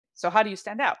So how do you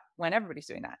stand out when everybody's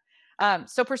doing that?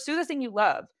 So pursue the thing you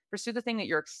love, pursue the thing that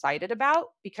you're excited about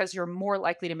because you're more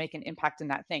likely to make an impact in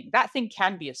that thing. That thing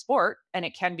can be a sport and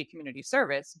it can be community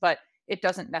service, but it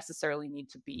doesn't necessarily need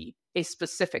to be a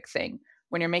specific thing.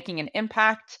 When you're making an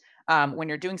impact, when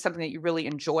you're doing something that you really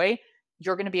enjoy,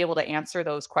 you're going to be able to answer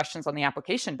those questions on the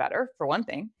application better, for one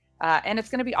thing. And it's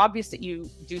going to be obvious that you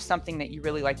do something that you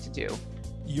really like to do.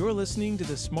 You're listening to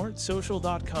the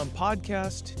smartsocial.com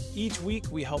podcast. Each week,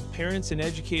 we help parents and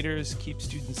educators keep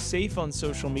students safe on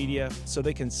social media so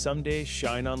they can someday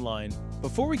shine online.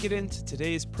 Before we get into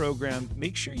today's program,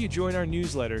 make sure you join our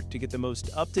newsletter to get the most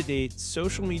up-to-date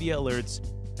social media alerts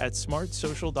at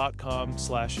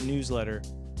smartsocial.com/newsletter.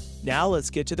 Now let's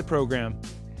get to the program.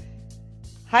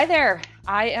 Hi there.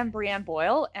 I am Breanne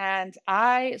Boyle, and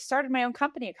I started my own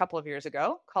company a couple of years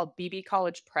ago called BB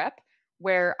College Prep,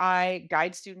 where I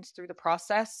guide students through the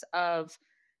process of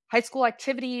high school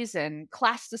activities and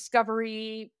class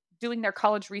discovery, doing their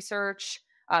college research,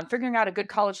 figuring out a good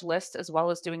college list, as well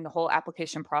as doing the whole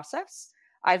application process.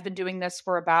 I've been doing this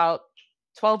for about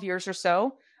 12 years or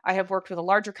so. I have worked with a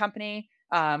larger company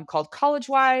called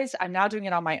CollegeWise. I'm now doing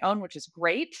it on my own, which is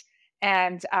great.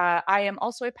 And I am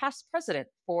also a past president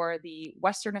for the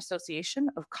Western Association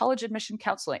of College Admission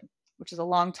Counseling, which is a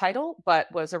long title,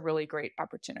 but was a really great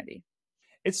opportunity.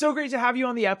 It's so great to have you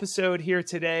on the episode here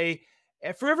today.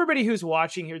 For everybody who's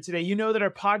watching here today, you know that our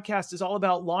podcast is all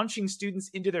about launching students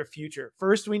into their future.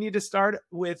 First, we need to start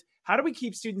with how do we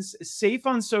keep students safe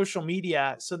on social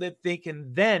media so that they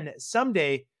can then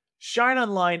someday shine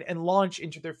online and launch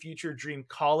into their future dream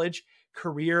college,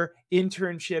 career,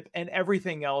 internship, and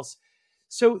everything else.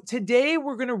 So today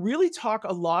we're going to really talk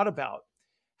a lot about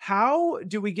how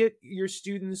do we get your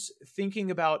students thinking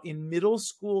about in middle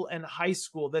school and high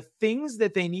school, the things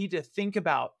that they need to think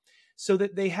about so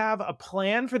that they have a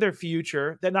plan for their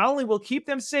future that not only will keep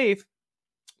them safe,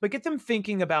 but get them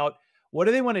thinking about what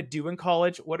do they want to do in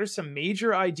college? What are some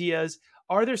major ideas?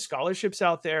 Are there scholarships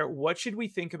out there? What should we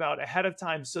think about ahead of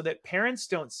time so that parents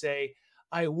don't say,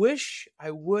 I wish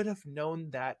I would have known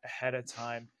that ahead of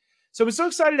time. So I'm so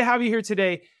excited to have you here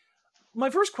today. My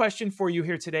first question for you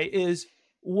here today is,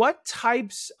 what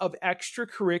types of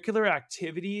extracurricular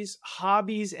activities,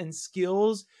 hobbies, and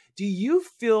skills do you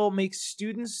feel make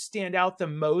students stand out the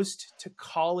most to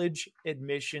college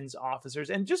admissions officers?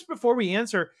 And just before we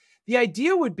answer, the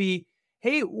idea would be,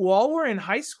 hey, while we're in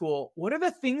high school, what are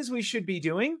the things we should be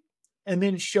doing? And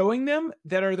then showing them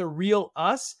that are the real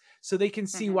us so they can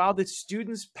see, wow, the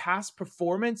student's past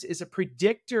performance is a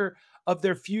predictor of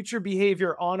their future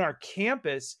behavior on our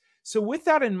campus. So with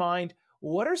that in mind,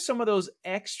 what are some of those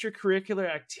extracurricular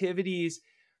activities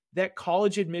that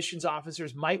college admissions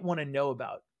officers might want to know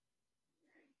about?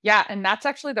 Yeah, and that's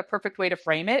actually the perfect way to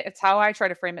frame it. It's how I try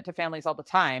to frame it to families all the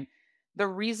time. The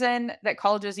reason that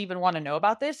colleges even want to know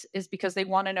about this is because they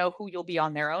want to know who you'll be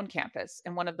on their own campus.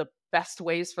 And one of the best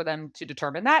ways for them to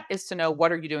determine that is to know,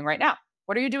 what are you doing right now?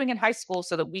 What are you doing in high school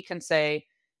so that we can say,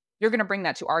 you're going to bring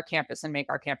that to our campus and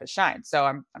make our campus shine. So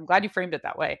I'm glad you framed it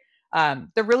that way.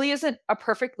 There really isn't a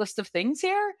perfect list of things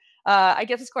here. I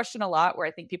get this question a lot where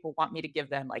I think people want me to give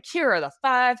them like, here are the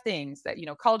 5 things that,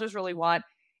 colleges really want.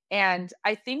 And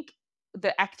I think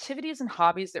the activities and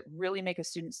hobbies that really make a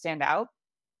student stand out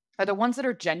are the ones that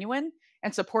are genuine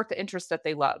and support the interests that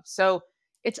they love. So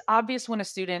it's obvious when a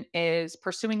student is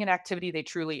pursuing an activity they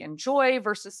truly enjoy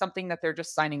versus something that they're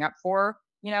just signing up for.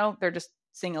 They're just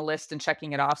seeing a list and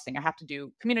checking it off, saying, I have to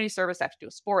do community service, I have to do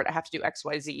a sport, I have to do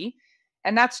XYZ.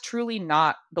 And that's truly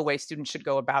not the way students should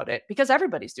go about it because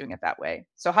everybody's doing it that way.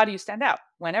 So how do you stand out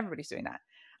when everybody's doing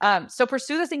that? So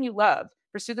pursue the thing you love,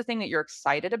 pursue the thing that you're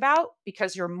excited about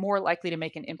because you're more likely to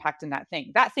make an impact in that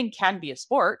thing. That thing can be a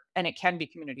sport and it can be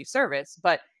community service,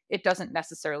 but it doesn't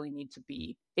necessarily need to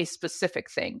be a specific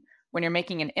thing. When you're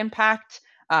making an impact,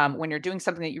 when you're doing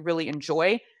something that you really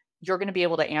enjoy, you're going to be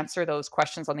able to answer those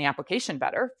questions on the application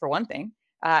better, for one thing.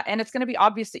 And it's going to be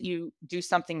obvious that you do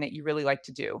something that you really like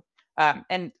to do.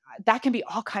 And that can be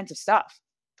all kinds of stuff.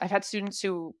 I've had students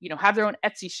who, have their own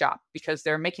Etsy shop because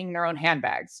they're making their own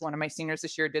handbags. One of my seniors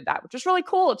this year did that, which is really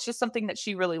cool. It's just something that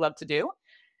she really loved to do.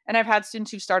 And I've had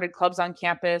students who started clubs on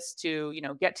campus to,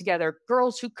 get together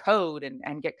girls who code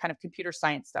and get kind of computer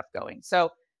science stuff going. So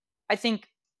I think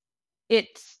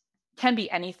it can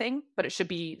be anything, but it should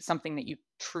be something that you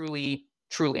truly,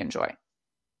 truly enjoy.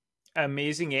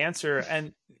 Amazing answer.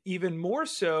 And even more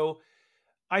so,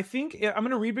 I think I'm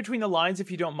going to read between the lines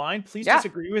if you don't mind. Please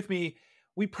disagree with me.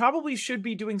 We probably should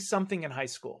be doing something in high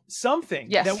school, something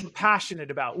that we're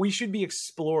passionate about. We should be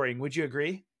exploring. Would you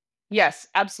agree? Yes,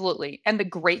 absolutely. And the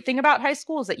great thing about high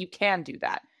school is that you can do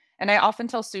that. And I often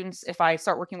tell students, if I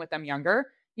start working with them younger,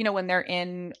 when they're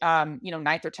in,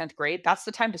 ninth or 10th grade, that's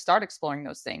the time to start exploring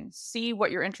those things. See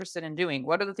what you're interested in doing.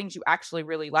 What are the things you actually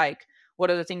really like? What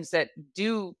are the things that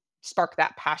do spark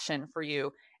that passion for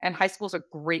you? And high school is a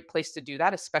great place to do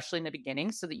that, especially in the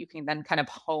beginning, so that you can then kind of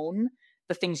hone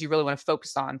the things you really want to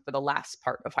focus on for the last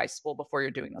part of high school before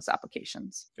you're doing those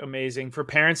applications. Amazing. For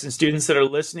parents and students that are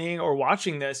listening or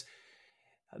watching this,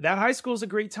 that high school is a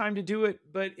great time to do it.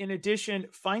 But in addition,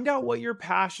 find out what you're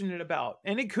passionate about.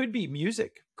 And it could be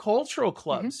music, cultural Hmm.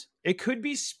 clubs, it could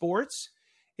be sports,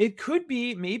 it could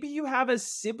be maybe you have a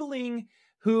sibling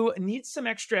who needs some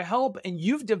extra help and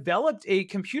you've developed a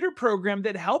computer program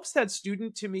that helps that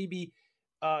student to maybe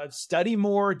study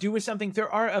more, do something.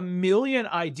 There are a million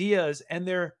ideas, and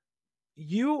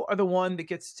you are the one that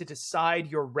gets to decide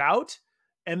your route,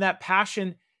 and that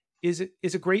passion is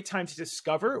a great time to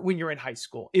discover when you're in high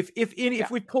school. Yeah. If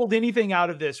we pulled anything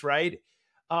out of this, right?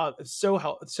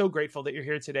 So grateful that you're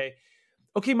here today.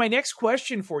 Okay, my next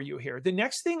question for you here. The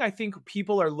next thing I think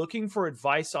people are looking for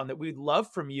advice on that we'd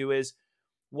love from you is,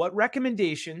 what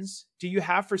recommendations do you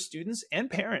have for students and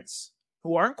parents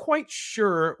who aren't quite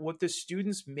sure what the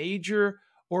student's major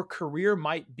or career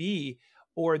might be,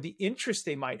 or the interest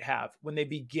they might have when they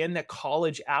begin the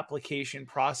college application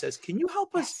process? Can you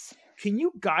help us? Yes. Can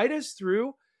you guide us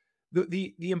through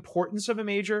the importance of a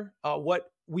major?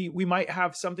 What we might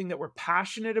have something that we're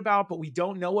passionate about, but we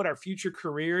don't know what our future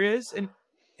career is,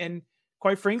 and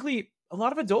quite frankly, a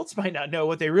lot of adults might not know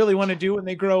what they really want to do when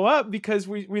they grow up, because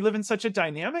we live in such a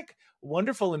dynamic,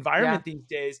 wonderful Yeah. environment these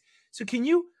days. So can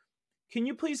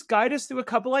you please guide us through a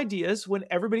couple ideas when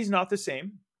everybody's not the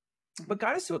same, Mhm. but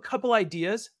guide us through a couple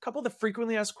ideas, a couple of the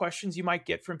frequently asked questions you might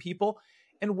get from people,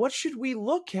 and what should we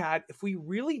look at if we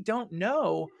really don't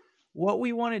know what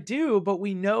we want to do, but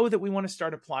we know that we want to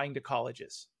start applying to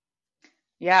colleges?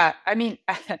 Yeah. I mean,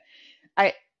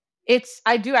 I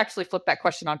I do actually flip that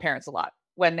question on parents a lot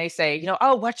when they say,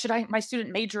 "Oh, what should my student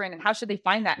major in and how should they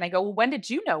find that?" And I go, "Well, when did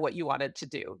you know what you wanted to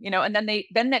do?" And then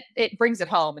that it brings it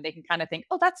home and they can kind of think,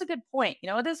 "Oh, that's a good point."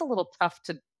 It is a little tough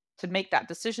to make that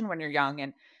decision when you're young,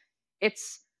 and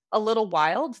it's a little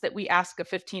wild that we ask a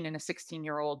 15 and a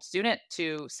 16-year-old student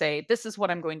to say, "This is what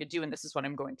I'm going to do and this is what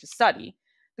I'm going to study."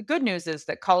 The good news is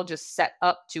that college is set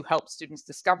up to help students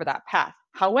discover that path.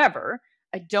 However,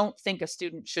 I don't think a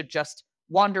student should just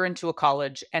wander into a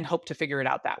college and hope to figure it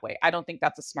out that way. I don't think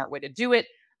that's a smart way to do it.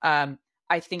 Um,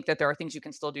 I think that there are things you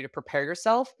can still do to prepare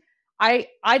yourself. I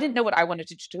didn't know what I wanted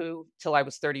to do till I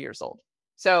was 30 years old.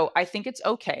 So I think it's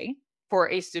okay for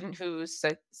a student who's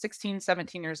 16,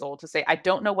 17 years old to say, "I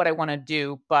don't know what I want to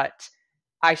do, but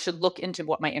I should look into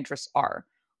what my interests are."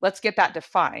 Let's get that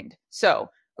defined. So,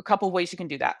 a couple ways you can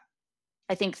do that.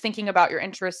 I think thinking about your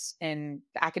interests in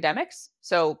the academics,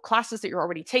 so classes that you're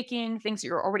already taking, things that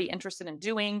you're already interested in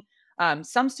doing.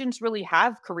 Some students really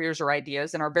have careers or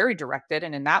ideas and are very directed.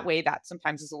 And in that way, that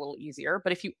sometimes is a little easier.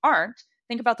 But if you aren't,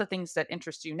 think about the things that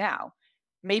interest you now.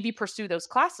 Maybe pursue those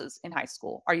classes in high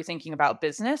school. Are you thinking about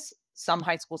business? Some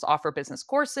high schools offer business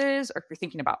courses. Or if you're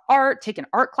thinking about art, take an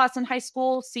art class in high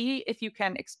school. See if you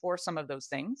can explore some of those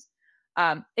things.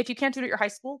 If you can't do it at your high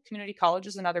school, community college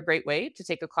is another great way to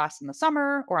take a class in the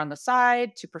summer or on the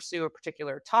side to pursue a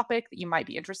particular topic that you might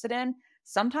be interested in.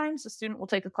 Sometimes a student will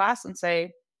take a class and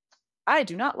say, "I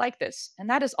do not like this." And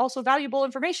that is also valuable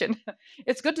information.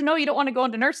 It's good to know you don't want to go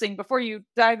into nursing before you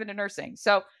dive into nursing.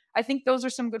 So I think those are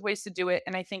some good ways to do it.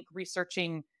 And I think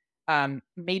researching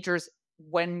majors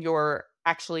when you're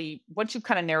actually, once you've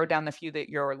kind of narrowed down the few that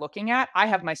you're looking at, I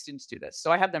have my students do this.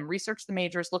 So I have them research the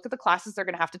majors, look at the classes they're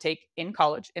going to have to take in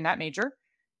college in that major.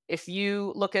 If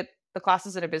you look at the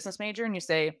classes in a business major and you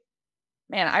say,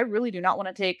 "Man, I really do not want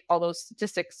to take all those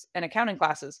statistics and accounting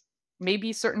classes,"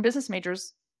 maybe certain business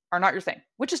majors are not your thing,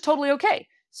 which is totally okay.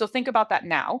 So think about that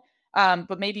now.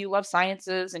 But maybe you love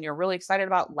sciences and you're really excited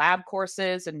about lab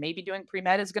courses, and maybe doing pre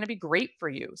med is going to be great for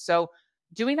you. So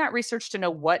doing that research to know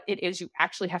what it is you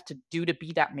actually have to do to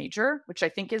be that major, which I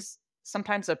think is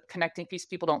sometimes a connecting piece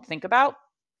people don't think about.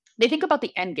 They think about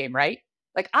the end game, right?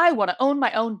 Like, I want to own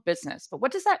my own business, but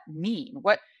what does that mean?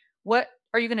 What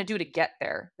are you going to do to get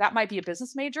there? That might be a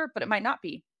business major, but it might not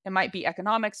be. It might be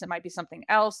economics, it might be something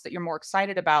else that you're more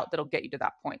excited about that'll get you to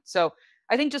that point. So,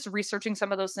 I think just researching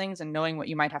some of those things and knowing what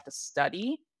you might have to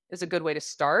study is a good way to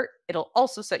start. It'll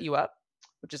also set you up,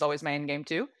 which is always my end game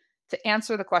too, to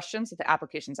answer the questions that the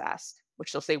application's asked,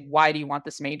 which they'll say, "Why do you want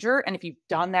this major?" And if you've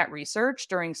done that research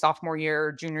during sophomore year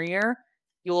or junior year,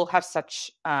 you'll have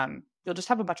you'll just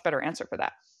have a much better answer for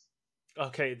that.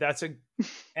 Okay, that's an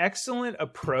excellent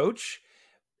approach.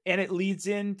 And it leads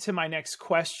into my next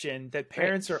question that Great.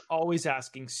 parents are always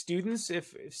asking students.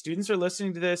 If students are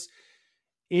listening to this,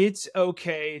 It's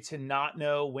okay to not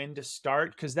know when to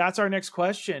start because that's our next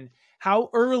question. How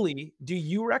early do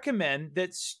you recommend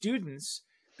that students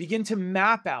begin to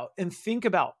map out and think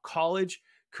about college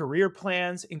career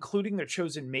plans, including their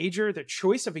chosen major, their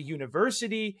choice of a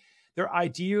university, their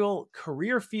ideal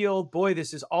career field? Boy,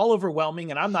 this is all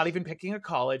overwhelming, and I'm not even picking a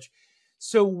college.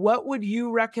 So, what would you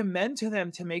recommend to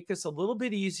them to make this a little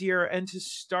bit easier and to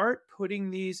start putting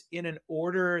these in an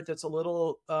order that's a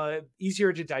little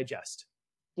easier to digest?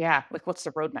 Yeah, like what's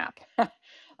the roadmap?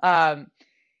 um,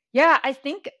 Yeah, I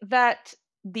think that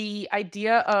the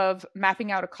idea of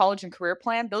mapping out a college and career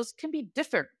plan, those can be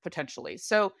different potentially.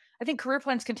 So I think career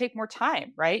plans can take more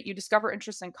time, right? You discover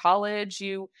interests in college,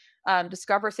 you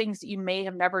discover things that you may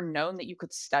have never known that you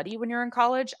could study when you're in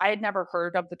college. I had never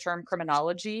heard of the term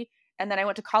criminology. And then I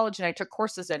went to college and I took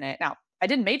courses in it. Now, I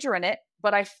didn't major in it,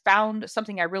 but I found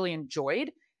something I really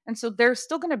enjoyed. And so there's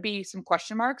still going to be some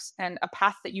question marks and a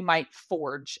path that you might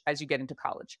forge as you get into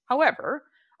college. However,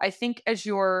 I think as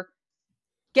you're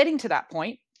getting to that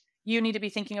point, you need to be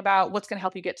thinking about what's going to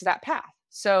help you get to that path.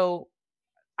 So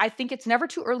I think it's never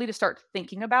too early to start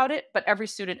thinking about it, but every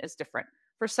student is different.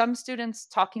 For some students,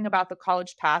 talking about the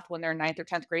college path when they're in ninth or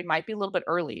 10th grade might be a little bit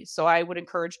early. So I would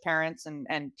encourage parents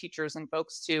and teachers and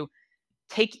folks to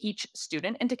take each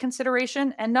student into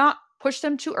consideration and not push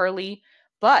them too early.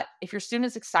 But if your student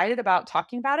is excited about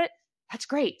talking about it, that's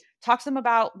great. Talk to them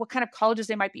about what kind of colleges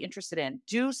they might be interested in.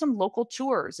 Do some local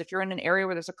tours if you're in an area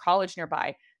where there's a college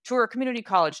nearby. Tour a community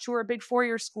college, tour a big 4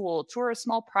 year school, tour a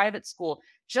small private school,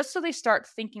 just so they start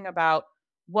thinking about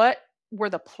what were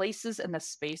the places and the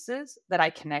spaces that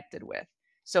I connected with.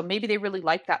 So maybe they really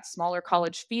like that smaller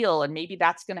college feel, and maybe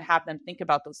that's going to have them think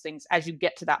about those things as you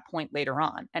get to that point later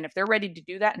on. And if they're ready to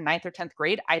do that in ninth or 10th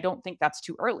grade, I don't think that's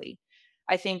too early.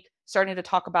 I think starting to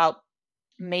talk about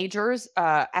majors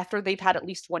after they've had at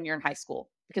least 1 year in high school,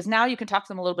 because now you can talk to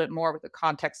them a little bit more with the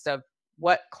context of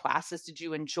what classes did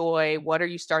you enjoy? What are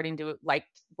you starting to like?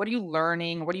 What are you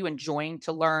learning? What are you enjoying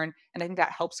to learn? And I think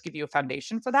that helps give you a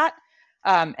foundation for that.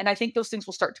 And I think those things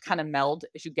will start to kind of meld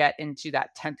as you get into that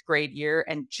 10th grade year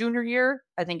and junior year,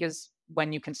 I think is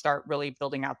when you can start really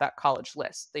building out that college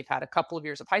list. They've had a couple of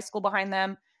years of high school behind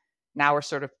them. Now we're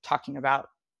sort of talking about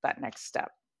that next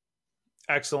step.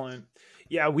 Excellent.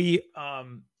 Yeah, we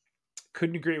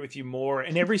couldn't agree with you more.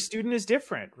 And every student is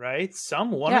different, right?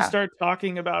 Some want to Yeah. start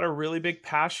talking about a really big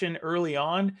passion early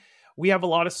on. We have a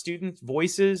lot of student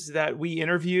voices that we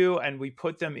interview and we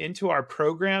put them into our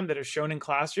program that are shown in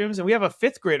classrooms. And we have a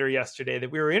fifth grader yesterday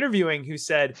that we were interviewing who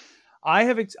said,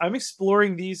 I'm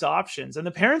exploring these options. And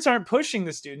the parents aren't pushing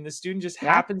the student. The student just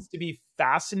Yeah. happens to be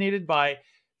fascinated by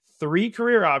three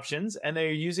career options and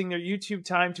they're using their YouTube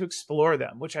time to explore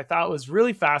them, which I thought was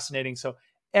really fascinating. So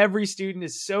every student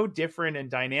is so different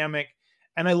and dynamic.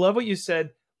 And I love what you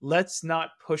said. Let's not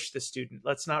push the student.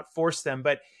 Let's not force them.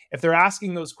 But if they're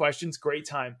asking those questions, great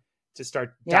time to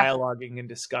start Yeah. dialoguing and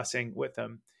discussing with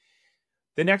them.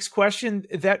 The next question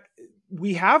that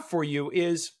we have for you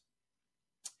is,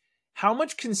 how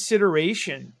much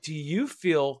consideration do you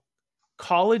feel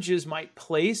colleges might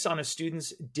place on a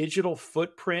student's digital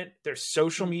footprint, their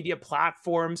social Mm. media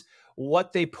platforms,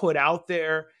 what they put out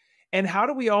there? And how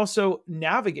do we also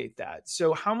navigate that?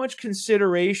 So, how much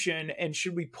consideration and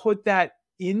should we put that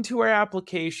into our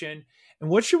application? And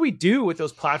what should we do with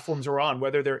those platforms we're on,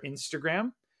 whether they're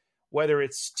Instagram, whether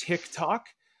it's TikTok,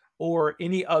 or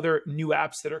any other new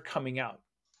apps that are coming out?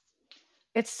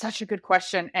 It's such a good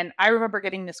question. And I remember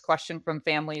getting this question from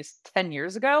families 10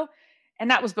 years ago. And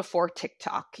that was before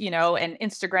TikTok, and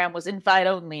Instagram was invite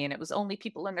only and it was only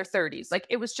people in their 30s. Like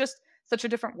it was just such a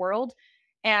different world.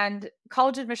 And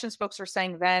college admissions folks were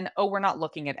saying then, oh, we're not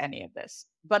looking at any of this.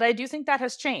 But I do think that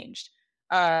has changed.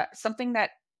 Something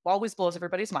that always blows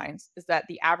everybody's minds is that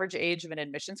the average age of an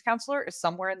admissions counselor is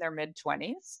somewhere in their mid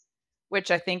 20s, which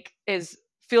I think is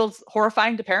feels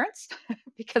horrifying to parents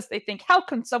because they think, how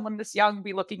can someone this young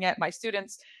be looking at my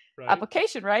student's Right.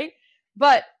 application, right?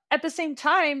 But at the same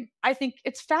time, I think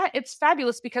it's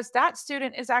fabulous because that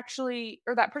student is actually,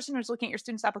 or that person who's looking at your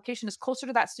student's application is closer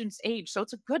to that student's age. So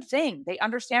it's a good thing. They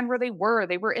understand where they were.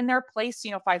 They were in their place,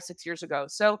 5, 6 years ago.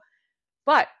 So,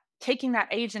 but taking that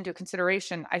age into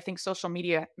consideration, I think social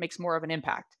media makes more of an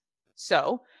impact.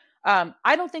 So,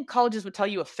 I don't think colleges would tell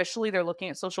you officially they're looking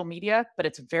at social media, but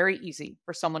it's very easy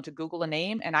for someone to Google a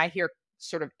name. And I hear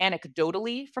sort of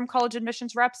anecdotally from college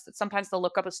admissions reps that sometimes they'll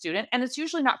look up a student, and it's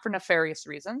usually not for nefarious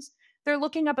reasons. They're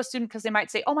looking up a student because they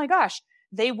might say, oh my gosh,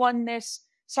 they won this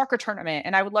soccer tournament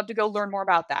and I would love to go learn more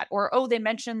about that. Or, oh, they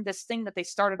mentioned this thing that they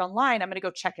started online. I'm going to go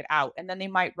check it out. And then they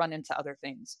might run into other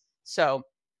things. So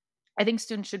I think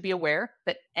students should be aware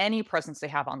that any presence they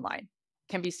have online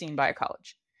can be seen by a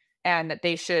college. and that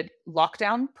they should lock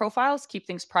down profiles, keep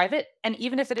things private. And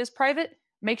even if it is private,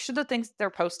 make sure the things they're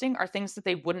posting are things that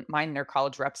they wouldn't mind their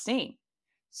college reps seeing.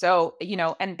 So,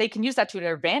 and they can use that to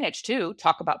their advantage too,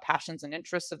 talk about passions and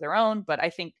interests of their own. But I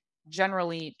think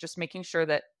generally just making sure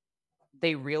that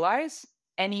they realize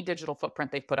any digital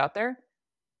footprint they've put out there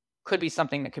could be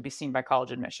something that could be seen by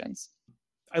college admissions.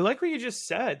 I like what you just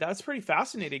said. That's pretty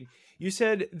fascinating. You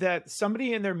said that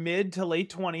somebody in their mid to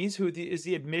late 20s, who is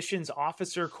the admissions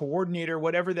officer, coordinator,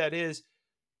 whatever that is,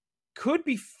 could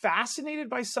be fascinated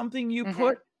by something you Mhm.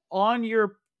 put on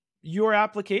your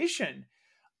application.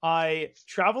 I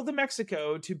traveled to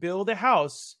Mexico to build a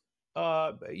house,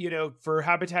 for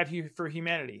for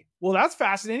Humanity. Well, that's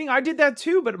fascinating. I did that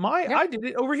too, but Yeah. I did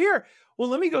it over here. Well,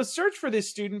 let me go search for this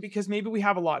student because maybe we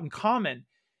have a lot in common.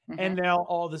 And Mhm. now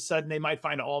all of a sudden they might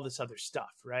find all this other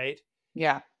stuff, right?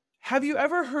 Yeah. Have you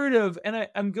ever heard of, and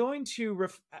I'm going to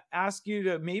ask you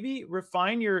to maybe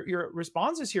refine your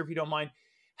responses here if you don't mind.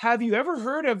 Have you ever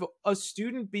heard of a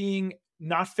student being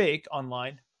not fake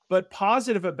online, but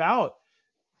positive about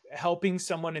helping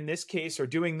someone in this case, or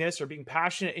doing this, or being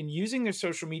passionate and using their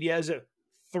social media as a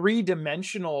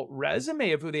three-dimensional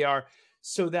resume of who they are,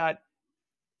 so that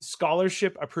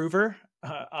scholarship approver,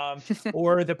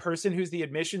 or the person who's the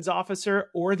admissions officer,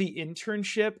 or the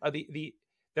internship,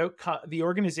 the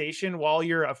organization while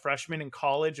you're a freshman in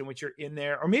college in which you're in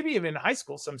there, or maybe even in high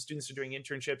school, some students are doing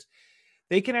internships.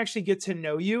 They can actually get to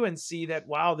know you and see that,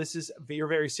 wow, you're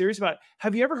very serious about it.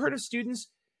 Have you ever heard of students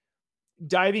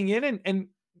diving in and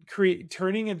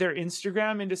turning their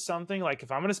Instagram into something like,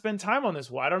 if I'm going to spend time on this,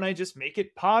 why don't I just make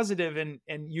it positive,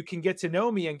 and you can get to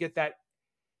know me and get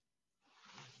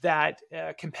that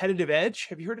competitive edge?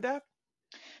 Have you heard of that?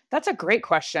 That's a great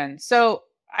question. So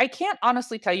I can't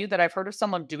honestly tell you that I've heard of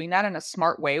someone doing that in a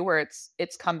smart way where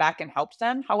it's come back and helped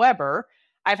them. However,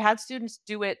 I've had students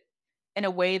do it in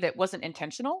a way that wasn't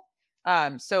intentional.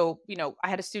 So I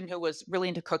had a student who was really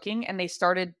into cooking, and they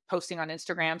started posting on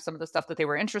Instagram some of the stuff that they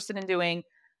were interested in doing.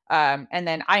 And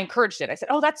then I encouraged it. I said,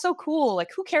 "Oh, that's so cool! Like,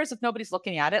 who cares if nobody's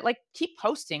looking at it? Like, keep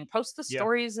posting, post the Yeah.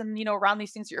 stories, and around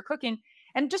these things that you're cooking."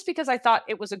 And just because I thought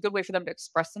it was a good way for them to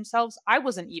express themselves, I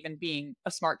wasn't even being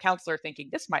a smart counselor thinking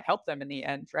this might help them in the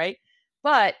end, right?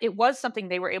 But it was something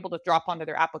they were able to drop onto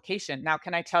their application. Now,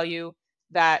 can I tell you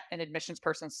that an admissions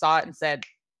person saw it and said,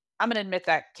 "I'm going to admit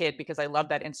that kid because I love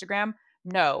that Instagram"?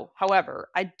 No.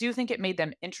 However, I do think it made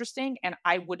them interesting. And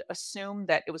I would assume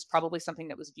that it was probably something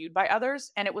that was viewed by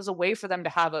others. And it was a way for them to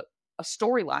have a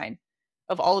storyline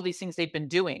of all of these things they've been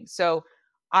doing. So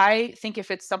I think if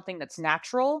it's something that's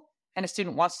natural and a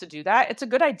student wants to do that, it's a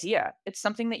good idea. It's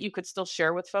something that you could still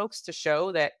share with folks to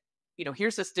show that,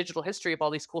 here's this digital history of all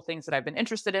these cool things that I've been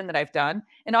interested in, that I've done.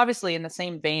 And obviously, in the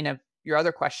same vein of your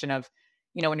other question of,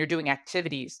 when you're doing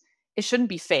activities, it shouldn't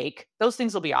be fake. Those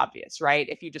things will be obvious, right?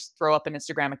 If you just throw up an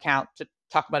Instagram account to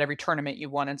talk about every tournament you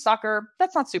won in soccer,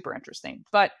 that's not super interesting.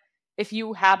 But if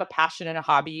you have a passion and a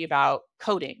hobby about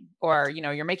coding, or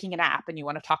you're making an app and you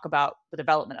want to talk about the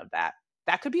development of that,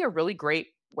 that could be a really great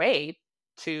way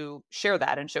to share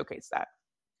that and showcase that.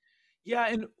 Yeah,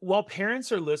 and while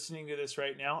parents are listening to this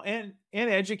right now, and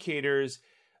educators,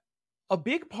 a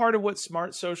big part of what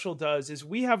Smart Social does is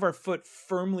we have our foot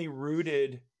firmly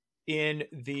rooted in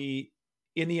the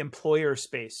employer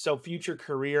space. So future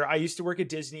career. I used to work at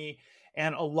Disney,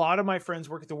 and a lot of my friends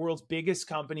work at the world's biggest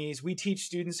companies. We teach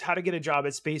students how to get a job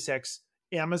at SpaceX,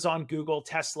 Amazon, Google,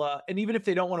 Tesla, and even if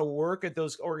they don't want to work at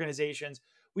those organizations,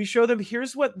 we show them,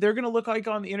 here's what they're going to look like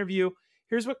on the interview.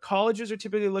 Here's what colleges are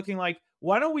typically looking like.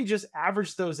 Why don't we just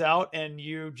average those out, and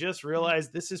you just Mhm. realize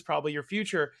this is probably your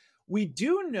future? We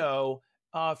do know,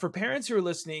 for parents who are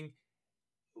listening,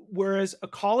 whereas a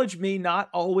college may not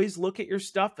always look at your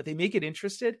stuff, but they make it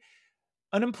interested,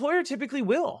 an employer typically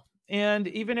will. And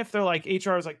even if they're like,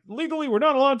 HR is like, legally, we're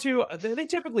not allowed to, they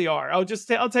typically are. I'll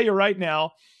tell you right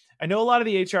now, I know a lot of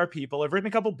the HR people. I've written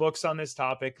a couple books on this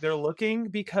topic. They're looking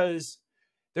because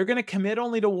they're going to commit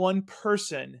only to one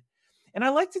person. And I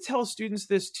like to tell students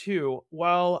this too.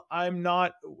 While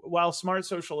Smart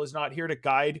Social is not here to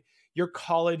guide your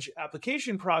college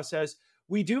application process,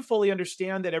 we do fully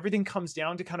understand that everything comes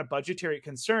down to kind of budgetary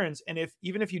concerns. And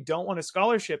even if you don't want a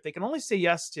scholarship, they can only say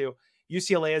yes to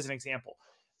UCLA as an example.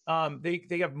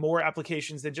 They have more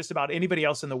applications than just about anybody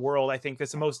else in the world. I think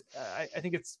that's the most. I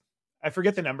think I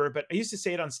forget the number, but I used to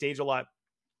say it on stage a lot.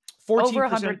 Over 14%,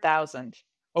 100,000.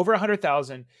 over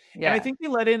 100,000. And I Yeah. think they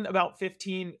let in about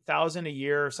 15,000 a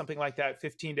year or something like that.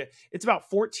 It's about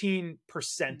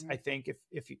 14%, I Mhm. think,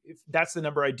 if that's the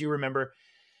number I do remember.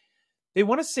 They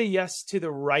want to say yes to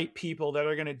the right people that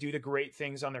are going to do the great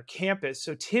things on their campus.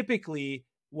 So typically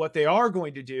what they are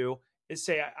going to do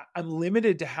say I'm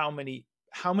limited to how many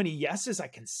yeses I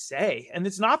can say. And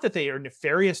it's not that they are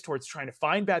nefarious towards trying to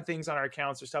find bad things on our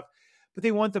accounts or stuff, but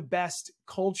they want the best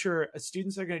culture.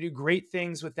 Students are going to do great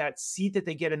things with that seat that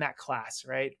they get in that class,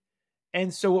 right?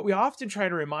 And so what we often try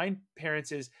to remind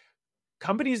parents is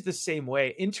companies the same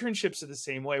way, internships are the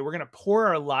same way. We're going to pour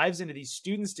our lives into these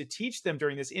students to teach them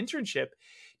during this internship,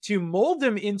 to mold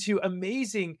them into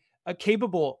amazing,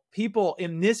 capable people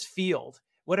in this field,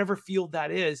 whatever field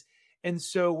that is. And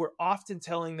so we're often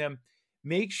telling them,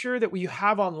 make sure that what you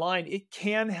have online, it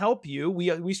can help you.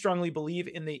 We strongly believe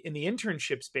in the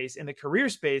internship space, in the career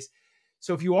space.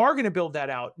 So if you are going to build that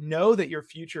out, know that your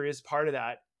future is part of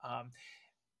that.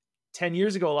 10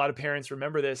 years ago, a lot of parents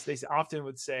remember this. They often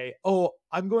would say, oh,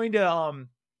 I'm going to,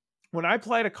 when I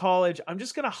apply to college, I'm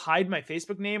just going to hide my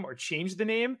Facebook name or change the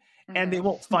name and they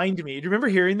won't find me. Do you remember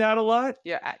hearing that a lot?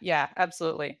 Yeah. Yeah,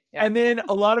 absolutely. Yeah. And then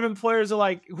a lot of employers are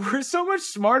like, we're so much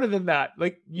smarter than that.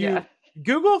 Like Yeah.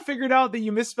 Google figured out that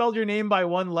you misspelled your name by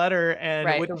one letter and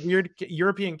Right. with a weird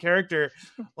European character,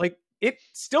 like it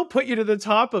still put you to the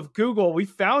top of Google. We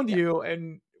found you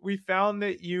and we found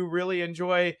that you really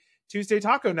enjoy Tuesday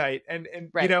taco night and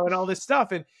Right. you know, and all this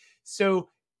stuff. And so,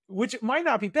 which might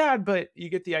not be bad, but you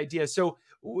get the idea. So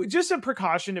just a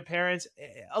precaution to parents.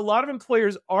 A lot of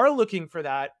employers are looking for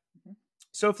that.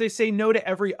 So if they say no to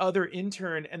every other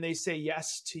intern and they say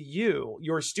yes to you,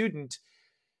 your student,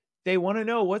 they want to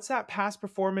know what's that past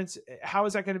performance? How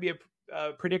is that going to be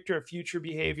a predictor of future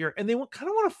behavior? And they kind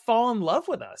of want to fall in love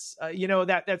with us. You know,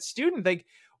 that student, like,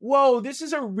 whoa, this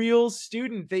is a real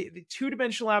student. The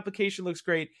two-dimensional application looks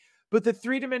great, but the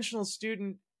three-dimensional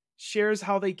student shares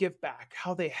how they give back,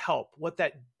 how they help, what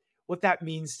that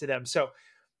means to them. So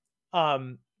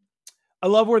I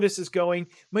love where this is going.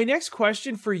 My next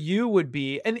question for you would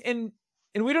be, and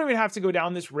we don't even have to go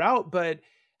down this route, but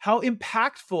how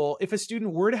impactful, if a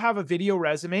student were to have a video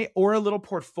resume or a little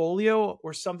portfolio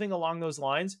or something along those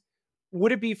lines,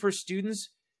 would it be for students,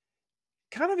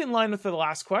 kind of in line with the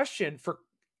last question, for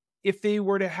if they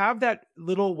were to have that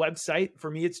little website? For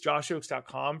me, it's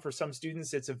joshochs.com. For some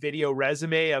students, it's a video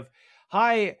resume of,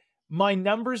 hi, my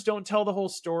numbers don't tell the whole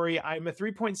story. I'm a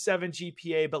 3.7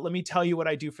 GPA, but let me tell you what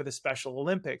I do for the Special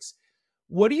Olympics.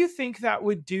 What do you think that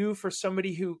would do for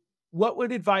somebody who, what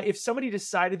would advise, if somebody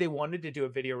decided they wanted to do a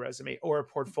video resume or a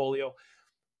portfolio,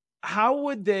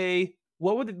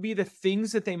 what would be the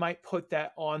things that they might put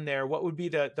that on there? What would be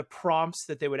the prompts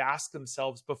that they would ask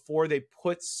themselves before they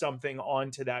put something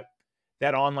onto that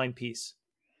online piece?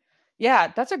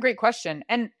 Yeah, that's a great question.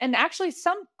 And actually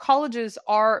some colleges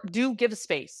do give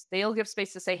space. They'll give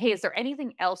space to say, "Hey, is there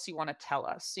anything else you want to tell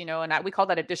us?" You know, and we call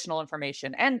that additional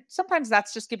information. And sometimes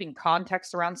that's just giving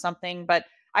context around something, but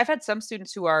I've had some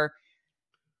students who are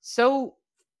so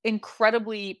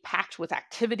incredibly packed with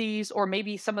activities, or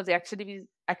maybe some of the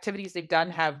activities they've done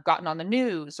have gotten on the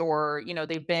news, or you know,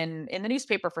 they've been in the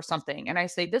newspaper for something, and I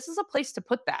say this is a place to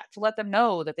put that, to let them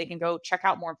know that they can go check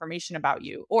out more information about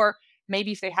you. Or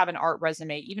maybe if they have an art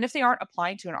resume, even if they aren't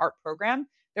applying to an art program,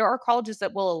 there are colleges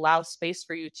that will allow space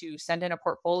for you to send in a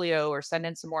portfolio or send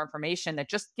in some more information that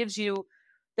just gives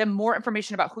them more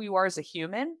information about who you are as a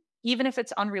human, even if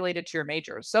it's unrelated to your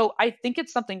major. So I think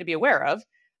it's something to be aware of.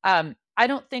 I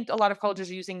don't think a lot of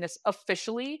colleges are using this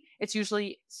officially. It's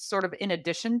usually sort of in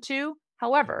addition to.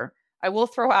 However, I will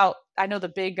throw out, I know the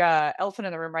big elephant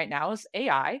in the room right now is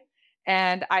AI.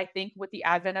 And I think with the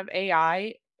advent of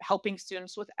AI helping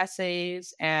students with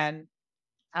essays and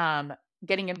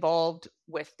getting involved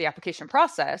with the application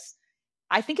process,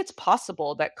 I think it's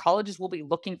possible that colleges will be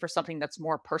looking for something that's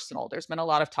more personal. There's been a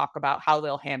lot of talk about how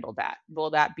they'll handle that.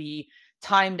 Will that be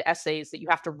timed essays that you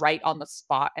have to write on the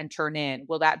spot and turn in?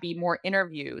 Will that be more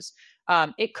interviews?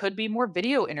 It could be more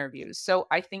video interviews. So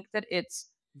I think that it's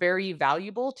very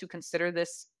valuable to consider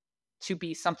this to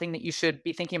be something that you should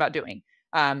be thinking about doing.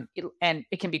 And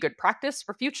it can be good practice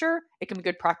for future. It can be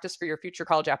good practice for your future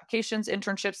college applications,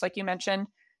 internships, like you mentioned.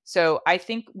 So I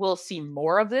think we'll see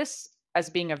more of this as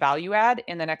being a value add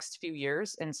in the next few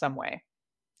years in some way.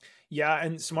 Yeah,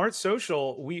 and Smart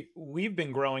Social, we've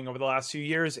been growing over the last few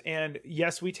years, and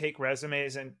yes, we take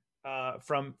resumes and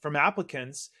from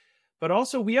applicants, but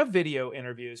also we have video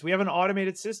interviews. We have an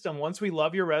automated system. Once we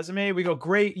love your resume, we go,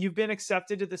 great, you've been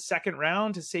accepted to the second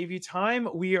round. To save you time,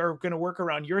 we are going to work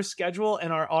around your schedule,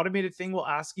 and our automated thing will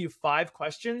ask you 5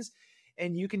 questions,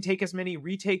 and you can take as many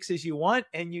retakes as you want,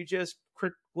 and you just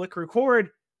click record,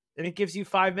 and it gives you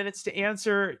 5 minutes to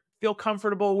answer. Feel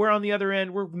comfortable. We're on the other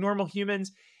end. We're normal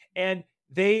humans. And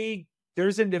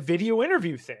there's a video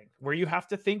interview thing where you have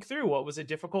to think through what was a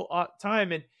difficult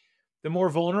time. And the more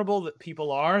vulnerable that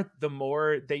people are, the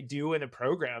more they do in a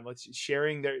program. Let's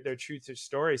sharing their truth or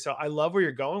story. So I love where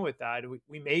you're going with that.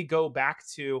 We may go back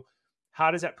to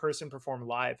how does that person perform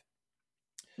live?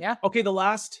 Yeah, of Okay, the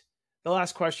last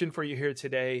question for you here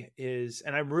today is,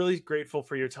 and I'm really grateful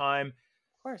for your time.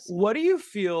 course. What do you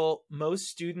feel most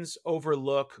students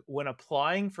overlook when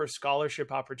applying for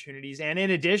scholarship opportunities? And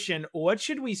in addition, what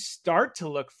should we start to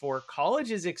look for?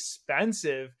 College is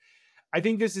expensive. I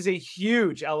think this is a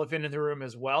huge elephant in the room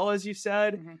as well, as you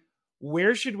said. Mhm.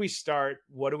 Where should we start?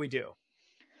 What do we do?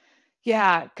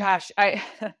 Yeah, gosh, I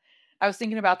I was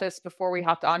thinking about this before we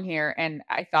hopped on here, and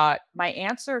I thought my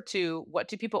answer to what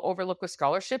do people overlook with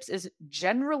scholarships is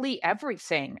generally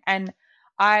everything. And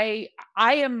I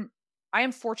I am I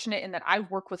am fortunate in that I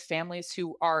work with families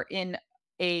who are in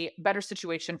a better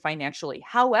situation financially.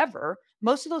 However,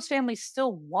 most of those families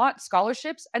still want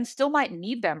scholarships and still might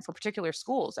need them for particular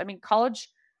schools. I mean, college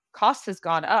cost has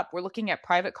gone up. We're looking at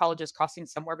private colleges costing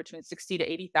somewhere between 60 to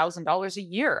 $80,000 a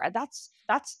year. And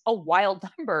that's a wild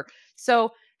number.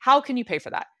 So how can you pay for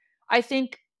that? I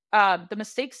think the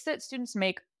mistakes that students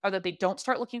make are that they don't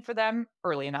start looking for them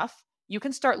early enough. You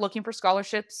can start looking for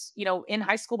scholarships, in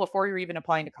high school before you're even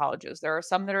applying to colleges. There are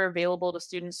some that are available to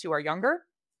students who are younger.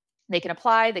 They can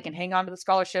apply, they can hang on to the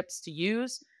scholarships to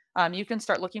use. You can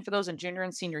start looking for those in junior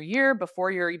and senior year before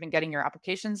you're even getting your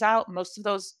applications out. Most of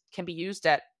those can be used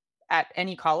at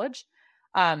any college.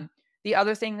 Um, the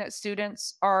other thing that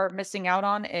students are missing out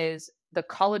on is the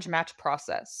college match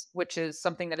process, which is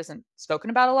something that isn't spoken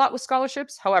about a lot with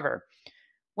scholarships. However,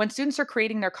 when students are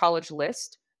creating their college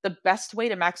list, the best way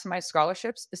to maximize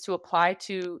scholarships is to apply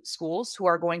to schools who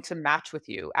are going to match with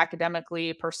you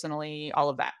academically, personally, all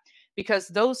of that. Because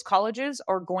those colleges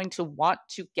are going to want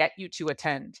to get you to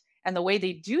attend. And the way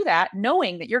they do that,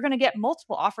 knowing that you're going to get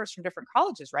multiple offers from different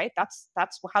colleges, right? That's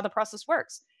how the process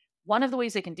works. One of the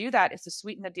ways they can do that is to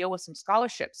sweeten the deal with some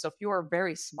scholarships. So if you are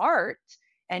very smart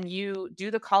and you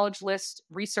do the college list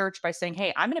research by saying,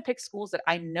 "Hey, I'm going to pick schools that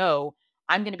I know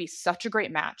I'm going to be such a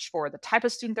great match for the type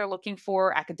of student they're looking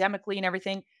for academically and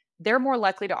everything," they're more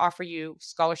likely to offer you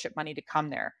scholarship money to come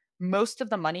there. Most of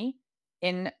the money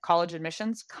in college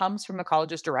admissions comes from the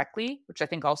colleges directly, which I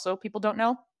think also people don't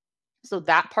know. So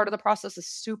that part of the process is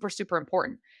super, super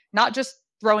important. Not just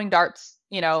throwing darts,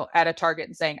 at a target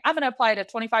and saying, "I'm going to apply to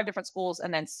 25 different schools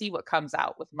and then see what comes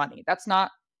out with money." That's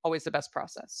not always the best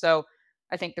process. So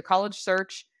I think the college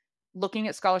search, looking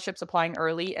at scholarships, applying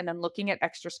early, and then looking at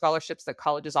extra scholarships that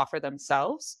colleges offer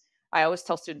themselves. I always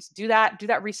tell students do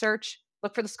that research,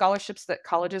 look for the scholarships that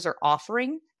colleges are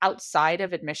offering outside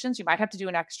of admissions. You might have to do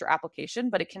an extra application,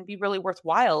 but it can be really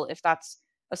worthwhile if that's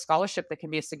a scholarship that can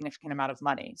be a significant amount of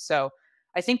money. So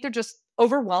I think they're just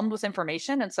overwhelmed with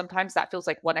information. And sometimes that feels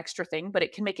like one extra thing, but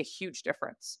it can make a huge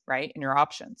difference, right? In your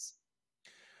options.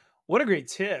 What a great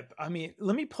tip. I mean,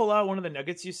 let me pull out one of the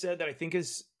nuggets you said that I think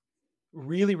is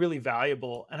really, really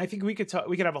valuable. And I think we could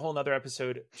have a whole nother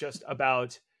episode just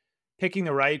about picking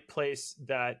the right place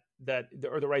or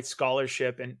the right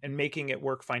scholarship and making it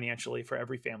work financially for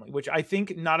every family, which I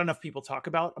think not enough people talk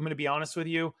about. I'm going to be honest with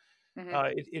you. Hmm.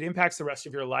 It impacts the rest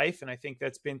of your life. And I think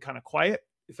that's been kind of quiet.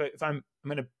 If I'm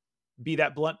going to be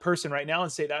that blunt person right now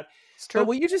and say that. It's But true.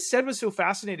 what you just said was so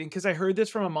fascinating because I heard this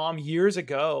from a mom years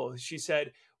ago. She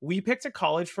said, "We picked a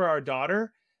college for our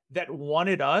daughter that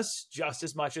wanted us just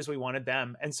as much as we wanted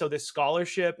them. And so this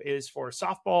scholarship is for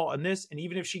softball and this, and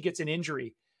even if she gets an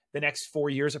injury, the next 4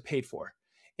 years are paid for."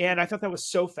 And I Mhm. thought that was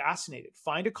so fascinating.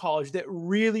 Find a college that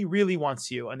really, really wants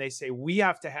you. And they say, "We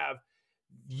have to have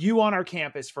you on our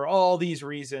campus for all these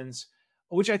reasons,"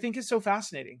 which I think is so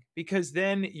fascinating because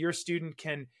then your student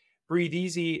can breathe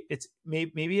easy.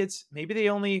 Maybe they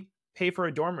only pay for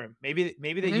a dorm room. Maybe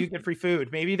that Mhm. you get free food.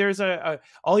 Maybe there's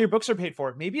all your books are paid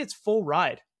for. Maybe it's full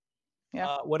ride, Yeah.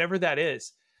 whatever that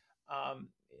is.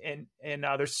 Um, and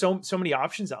there's so many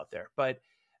options out there. But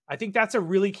I think that's a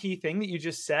really key thing that you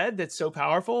just said that's so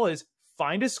powerful is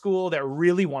find a school that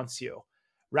really wants you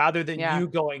rather than Yeah. you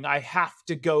going, "I have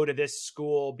to go to this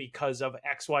school because of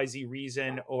XYZ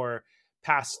reason or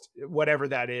past whatever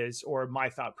that is, or my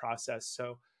thought process."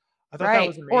 So I thought that Right.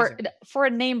 was Or amazing. for a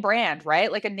name brand,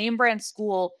 right? Like a name brand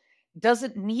school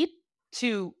doesn't need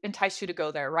to entice you to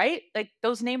go there, right? Like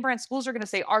those name brand schools are going to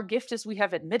say, "Our gift is we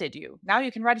have admitted you. Now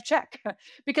you can write a check,"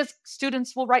 because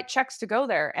students will write checks to go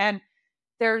there. And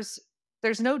there's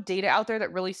there's no data out there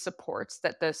that really supports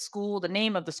that the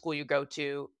name of the school you go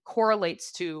to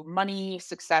correlates to money,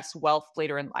 success, wealth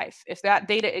later in life. If that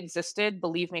data existed,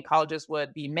 believe me, colleges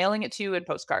would be mailing it to you in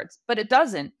postcards. But it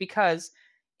doesn't because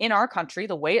in our country,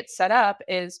 the way it's set up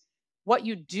is what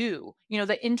you do,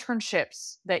 the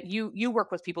internships that you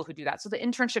work with people who do that. So the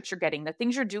internships you're getting, the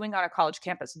things you're doing on a college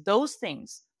campus, those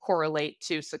things correlate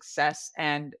to success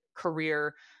and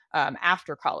career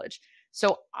after college.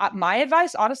 So my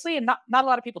advice, honestly, and not a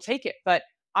lot of people take it, but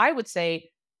I would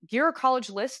say gear a college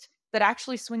list that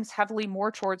actually swings heavily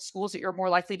more towards schools that you're more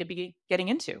likely to be getting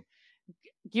into.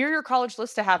 Gear your college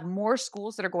list to have more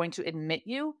schools that are going to admit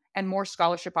you and more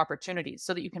scholarship opportunities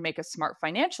so that you can make a smart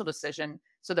financial decision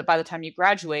so that by the time you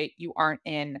graduate, you aren't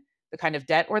in the kind of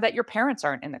debt, or that your parents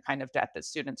aren't in the kind of debt that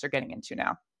students are getting into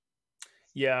now.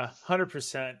 Yeah,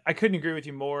 100%. I couldn't agree with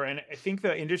you more. And I think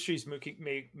the industry is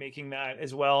making that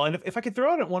as well. And if I could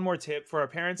throw out one more tip for our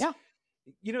parents,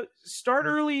 Yeah. Start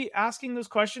early asking those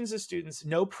questions to students.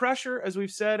 No pressure, as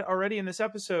we've said already in this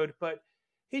episode, but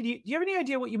hey, do you have any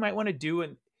idea what you might want to do,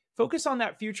 and focus on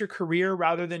that future career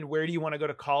rather than where do you want to go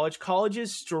to college? College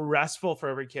is stressful for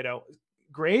every kiddo.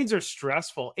 Grades are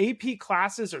stressful. AP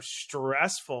classes are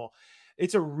stressful.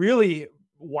 It's a really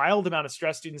wild amount of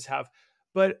stress students have.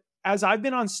 But as I've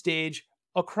been on stage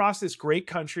across this great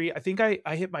country, I think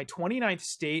I hit my 29th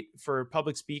state for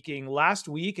public speaking last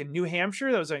week in New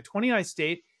Hampshire. That was my 29th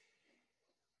state.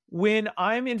 When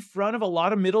I'm in front of a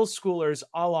lot of middle schoolers,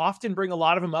 I'll often bring a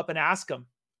lot of them up and ask them,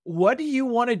 what do you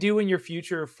want to do in your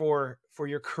future for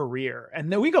your career?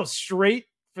 And then we go straight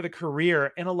for the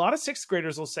career. And a lot of sixth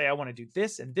graders will say, I want to do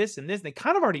this and this and this. And they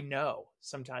kind of already know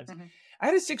sometimes. Mm-hmm. I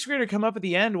had a sixth grader come up at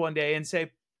the end one day and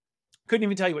say, couldn't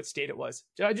even tell you what state it was.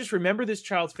 I just remember this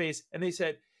child's face. And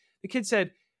the kid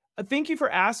said, thank you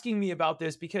for asking me about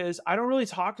this, because I don't really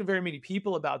talk to very many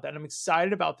people about that. I'm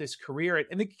excited about this career.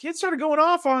 And the kid started going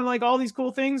off on like all these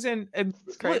cool things, and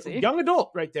crazy. Young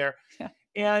adult right there. Yeah.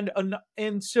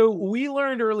 And so we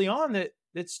learned early on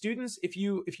that students, if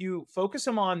you focus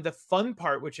them on the fun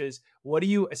part, which is what do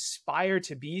you aspire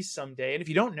to be someday? And if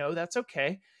you don't know, that's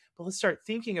okay. But let's start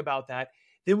thinking about that.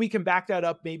 Then we can back that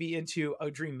up maybe into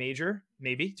a dream major,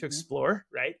 maybe to explore,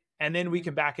 right? And then we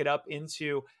can back it up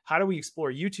into how do we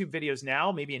explore YouTube videos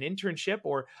now, maybe an internship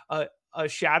or a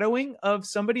shadowing of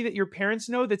somebody that your parents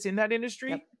know that's in that industry,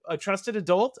 yep. A trusted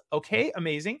adult. Okay,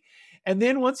 amazing. And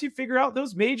then once you figure out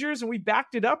those majors and we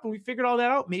backed it up and we figured all that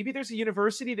out, maybe there's a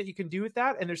university that you can do with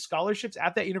that and there's scholarships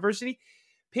at that university.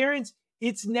 Parents,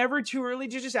 it's never too early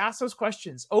to just ask those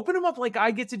questions. Open them up like I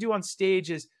get to do on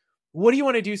stage is, what do you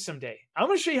want to do someday? I'm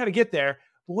going to show you how to get there,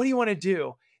 but what do you want to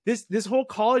do? This whole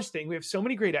college thing, we have so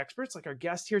many great experts like our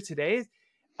guest here today.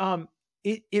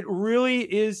 It really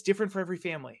is different for every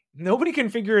family. Nobody can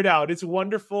figure it out. It's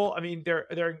wonderful. I mean,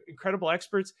 they're incredible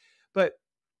experts, but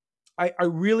I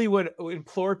really would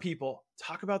implore people,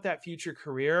 talk about that future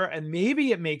career, and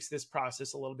maybe it makes this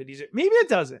process a little bit easier. Maybe it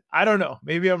doesn't. I don't know.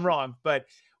 Maybe I'm wrong, but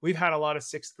we've had a lot of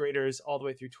sixth graders all the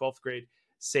way through 12th grade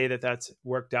say that that's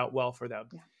worked out well for them.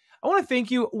 Yeah. I want to thank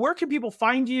you. Where can people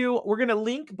find you? We're going to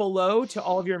link below to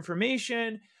all of your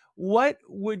information. What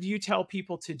would you tell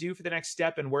people to do for the next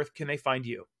step, and where can they find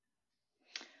you?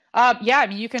 Yeah, I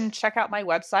mean, you can check out my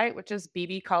website, which is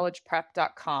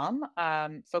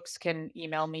bbcollegeprep.com. Folks can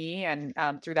email me and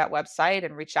through that website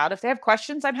and reach out if they have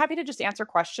questions. I'm happy to just answer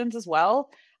questions as well.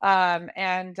 Yeah,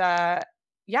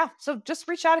 so just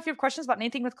reach out if you have questions about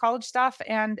anything with college stuff.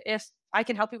 And if I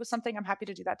can help you with something, I'm happy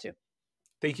to do that too.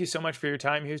 Thank you so much for your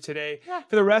time here today. Yeah.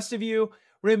 For the rest of you,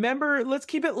 remember, let's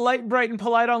keep it light, bright, and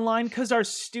polite online, because our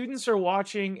students are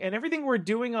watching, and everything we're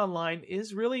doing online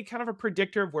is really kind of a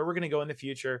predictor of where we're going to go in the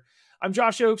future. I'm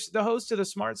Josh Ochs, the host of the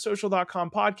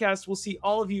smartsocial.com podcast. We'll see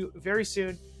all of you very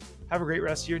soon. Have a great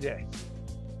rest of your day.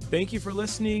 Thank you for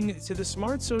listening to the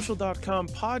smartsocial.com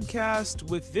podcast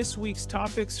with this week's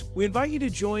topics. We invite you to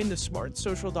join the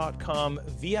smartsocial.com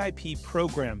VIP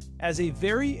program. As a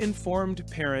very informed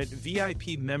parent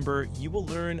VIP member, you will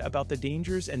learn about the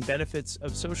dangers and benefits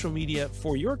of social media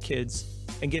for your kids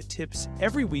and get tips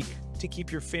every week to keep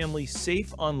your family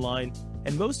safe online,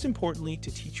 and most importantly,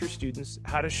 to teach your students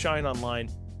how to shine online.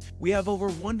 We have over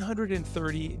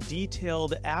 130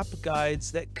 detailed app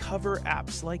guides that cover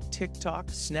apps like TikTok,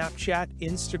 Snapchat,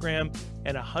 Instagram,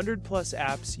 and 100 plus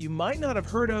apps you might not have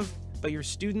heard of, but your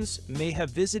students may have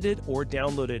visited or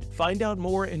downloaded. Find out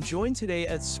more and join today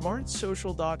at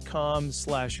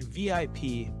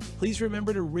smartsocial.com/VIP. Please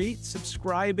remember to rate,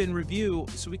 subscribe, and review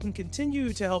so we can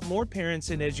continue to help more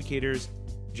parents and educators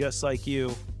just like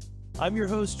you. I'm your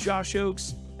host, Josh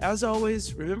Ochs. As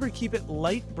always, remember to keep it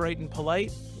light, bright, and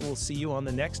polite. We'll see you on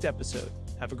the next episode.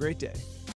 Have a great day.